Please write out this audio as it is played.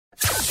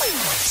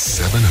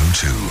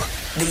702.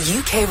 The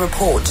UK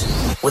Report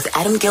with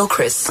Adam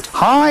Gilchrist.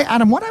 Hi,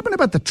 Adam. What happened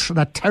about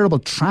that terrible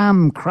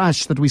tram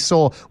crash that we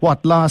saw,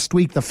 last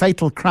week, the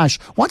fatal crash?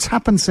 What's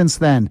happened since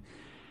then?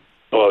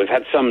 Well, we've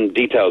had some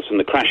details from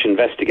the crash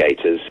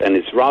investigators, and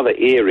it's rather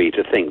eerie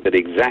to think that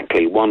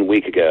exactly 1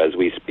 week ago, as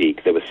we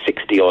speak, there were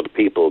 60-odd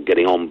people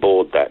getting on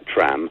board that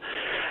tram,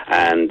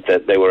 and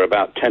that they were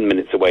about 10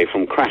 minutes away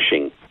from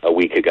crashing a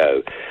week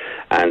ago.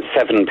 And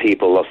 7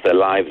 people lost their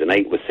lives and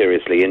 8 were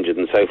seriously injured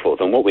and so forth.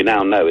 And what we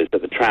now know is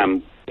that the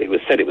tram, it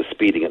was said it was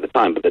speeding at the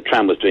time, but the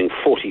tram was doing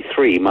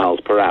 43 miles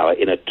per hour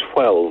in a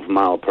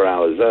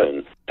 12-mile-per-hour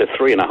zone, so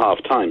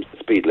 3.5 times the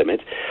speed limit.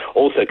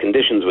 Also,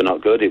 conditions were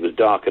not good. It was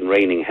dark and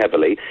raining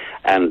heavily,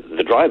 and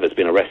the driver's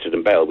been arrested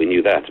and bailed. We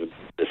knew that.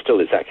 There's still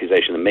this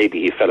accusation that maybe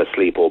he fell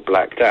asleep or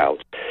blacked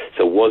out.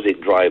 So was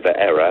it driver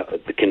error?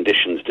 The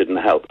conditions didn't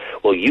help.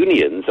 Well,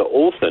 unions are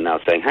also now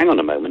saying, hang on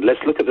a moment,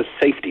 let's look at the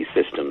safety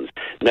systems.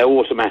 No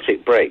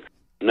automatic brakes.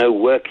 No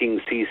working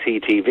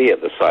CCTV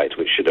at the site,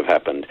 which should have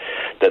happened.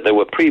 That there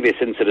were previous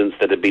incidents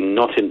that had been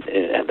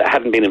that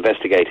hadn't been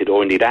investigated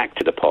or indeed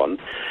acted upon.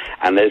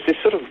 And there's this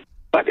sort of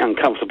slightly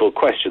uncomfortable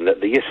question that,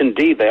 yes,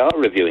 indeed, they are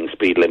reviewing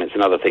speed limits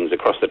and other things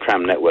across the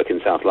tram network in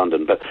South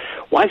London, but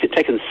why has it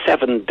taken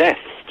 7 deaths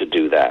to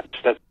do that?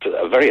 That's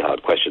a very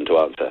hard question to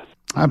answer.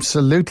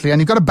 Absolutely. And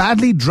you've got a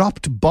badly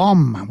dropped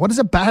bomb. What is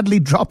a badly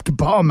dropped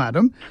bomb,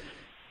 Adam?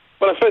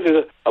 Well, I suppose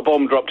it's a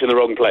bomb dropped in the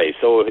wrong place,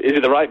 or is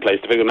it the right place,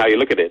 depending on how you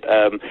look at it?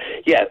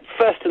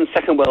 First and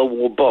Second World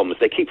War bombs,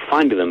 they keep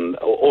finding them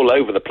all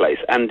over the place.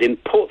 And in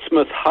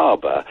Portsmouth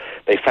Harbour,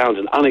 they found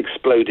an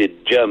unexploded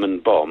German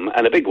bomb,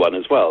 and a big one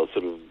as well,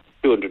 sort of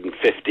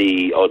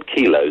 250-odd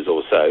kilos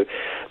or so.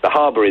 The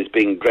harbour is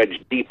being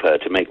dredged deeper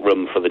to make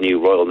room for the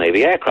new Royal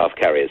Navy aircraft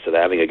carriers, so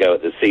they're having a go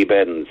at the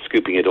seabed and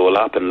scooping it all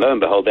up, and lo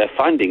and behold, they're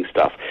finding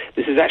stuff.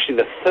 This is actually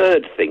the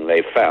 3rd thing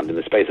they've found in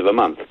the space of a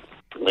month.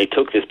 They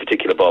took this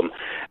particular bomb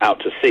out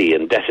to sea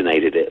and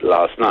detonated it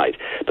last night.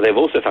 But they've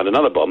also found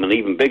another bomb, an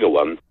even bigger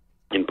one,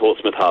 in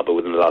Portsmouth Harbour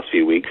within the last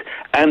few weeks,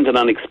 and an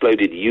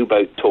unexploded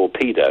U-boat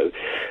torpedo.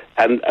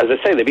 And as I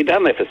say, they've been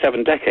down there for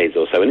 7 decades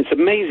or so, and it's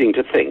amazing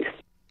to think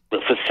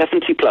that for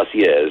 70-plus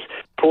years,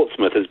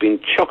 Portsmouth has been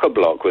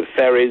chock-a-block with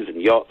ferries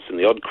and yachts and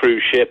the odd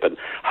cruise ship, and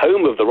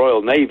home of the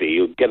Royal Navy.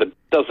 You'll get a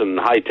dozen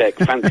high-tech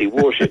fancy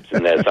warships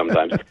in there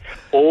sometimes,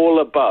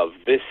 all above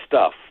this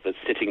stuff that's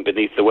sitting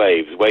beneath the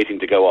waves, waiting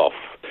to go off.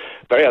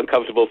 Very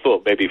uncomfortable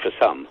thought, maybe for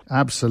some.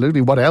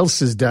 Absolutely. What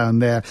else is down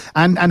there?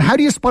 And how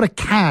do you spot a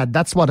cad?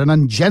 That's what, an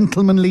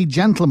ungentlemanly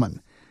gentleman.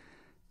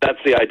 That's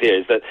the idea,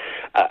 is that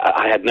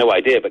I had no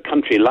idea, but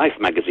Country Life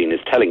magazine is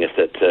telling us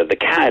that the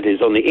cad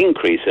is on the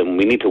increase and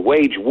we need to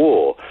wage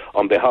war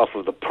on behalf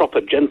of the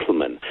proper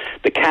gentleman.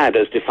 The cad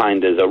as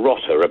defined as a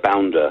rotter, a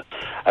bounder,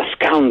 a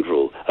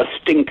scoundrel, a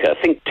stinker.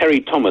 Think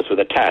Terry Thomas with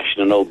a tash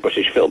in an old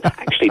British film.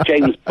 Actually,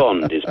 James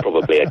Bond is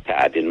probably a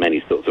cad in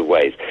many sorts of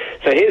ways.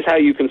 So here's how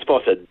you can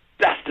spot a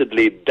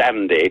dastardly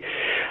dandy.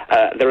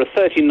 There are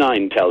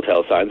 39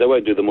 telltale signs. I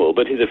won't do them all,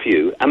 but here's a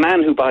few. A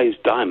man who buys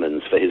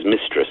diamonds for his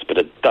mistress, but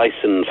a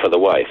Dyson for the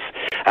wife.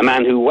 A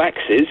man who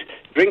waxes,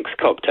 drinks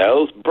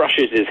cocktails,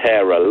 brushes his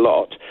hair a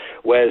lot,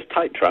 wears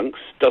tight trunks,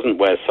 doesn't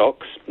wear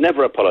socks,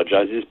 never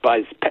apologises,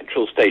 buys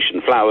petrol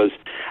station flowers,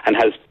 and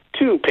has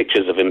 2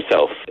 pictures of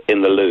himself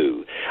in the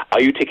loo.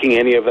 Are you ticking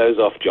any of those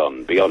off,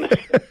 John? Be honest.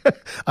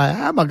 I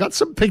am. I got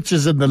some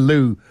pictures in the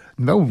loo.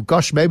 No,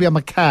 gosh, maybe I'm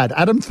a cad.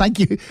 Adam, thank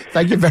you.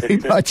 Thank you very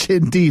much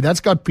indeed. That's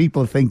got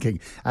people thinking.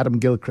 Adam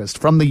Gilchrist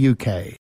from the UK.